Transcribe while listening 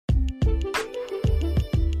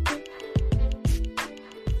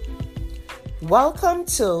Welcome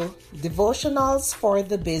to Devotionals for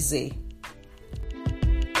the Busy.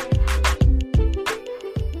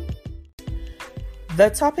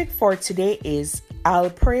 The topic for today is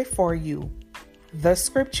I'll pray for you. The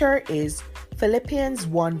scripture is Philippians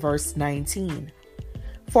 1 verse 19.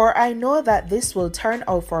 For I know that this will turn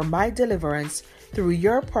out for my deliverance through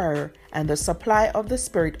your prayer and the supply of the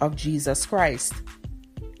Spirit of Jesus Christ.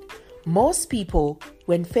 Most people,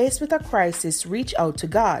 when faced with a crisis, reach out to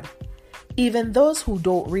God. Even those who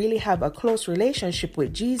don't really have a close relationship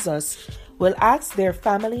with Jesus will ask their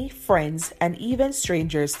family, friends, and even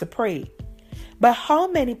strangers to pray. But how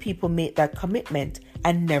many people make that commitment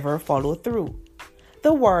and never follow through?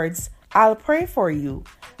 The words, I'll pray for you,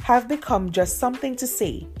 have become just something to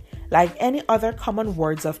say, like any other common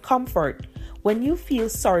words of comfort when you feel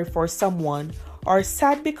sorry for someone or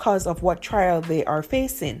sad because of what trial they are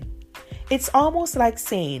facing. It's almost like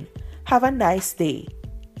saying, have a nice day.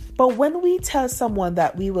 But when we tell someone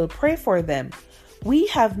that we will pray for them, we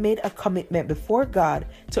have made a commitment before God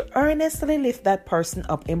to earnestly lift that person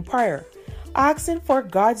up in prayer, asking for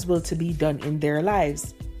God's will to be done in their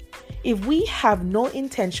lives. If we have no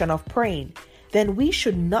intention of praying, then we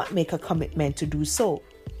should not make a commitment to do so.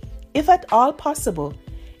 If at all possible,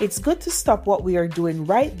 it's good to stop what we are doing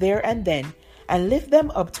right there and then and lift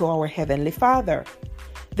them up to our Heavenly Father.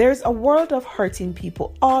 There's a world of hurting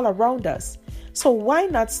people all around us, so why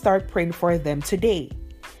not start praying for them today?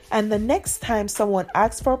 And the next time someone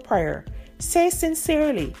asks for prayer, say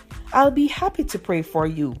sincerely, I'll be happy to pray for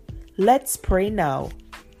you. Let's pray now.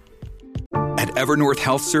 At Evernorth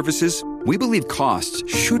Health Services, we believe costs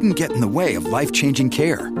shouldn't get in the way of life-changing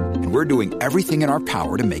care, and we're doing everything in our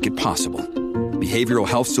power to make it possible. Behavioral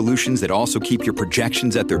health solutions that also keep your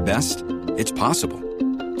projections at their best? It's possible.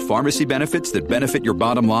 Pharmacy benefits that benefit your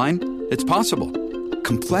bottom line? It's possible.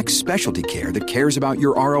 Complex specialty care that cares about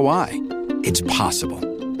your ROI? It's possible.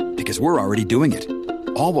 Because we're already doing it.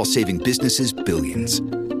 All while saving businesses billions.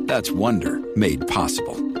 That's Wonder made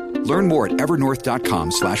possible. Learn more at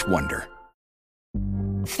evernorth.com/wonder.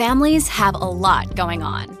 Families have a lot going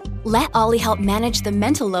on. Let Ollie help manage the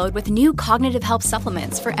mental load with new cognitive help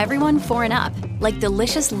supplements for everyone 4 and up, like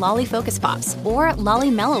delicious Lolly Focus Pops or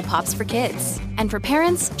Lolly Mellow Pops for kids. And for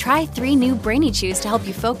parents, try 3 new Brainy Chews to help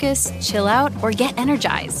you focus, chill out, or get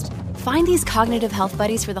energized. Find these cognitive health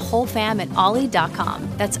buddies for the whole fam at ollie.com.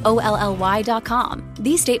 That's OLLY.com.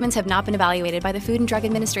 These statements have not been evaluated by the Food and Drug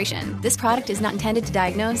Administration. This product is not intended to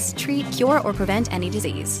diagnose, treat, cure, or prevent any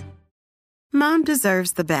disease. Mom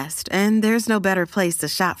deserves the best, and there's no better place to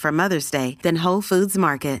shop for Mother's Day than Whole Foods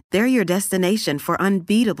Market. They're your destination for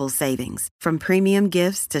unbeatable savings, from premium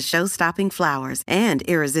gifts to show-stopping flowers and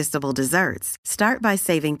irresistible desserts. Start by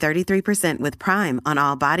saving 33% with Prime on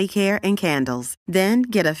all body care and candles. Then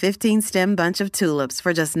get a 15-stem bunch of tulips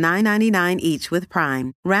for just $9.99 each with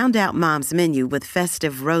Prime. Round out Mom's menu with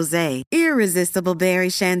festive rosé, irresistible berry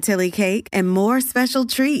chantilly cake, and more special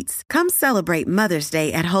treats. Come celebrate Mother's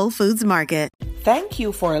Day at Whole Foods Market. Thank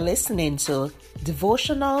you for listening to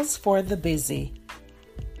Devotionals for the Busy.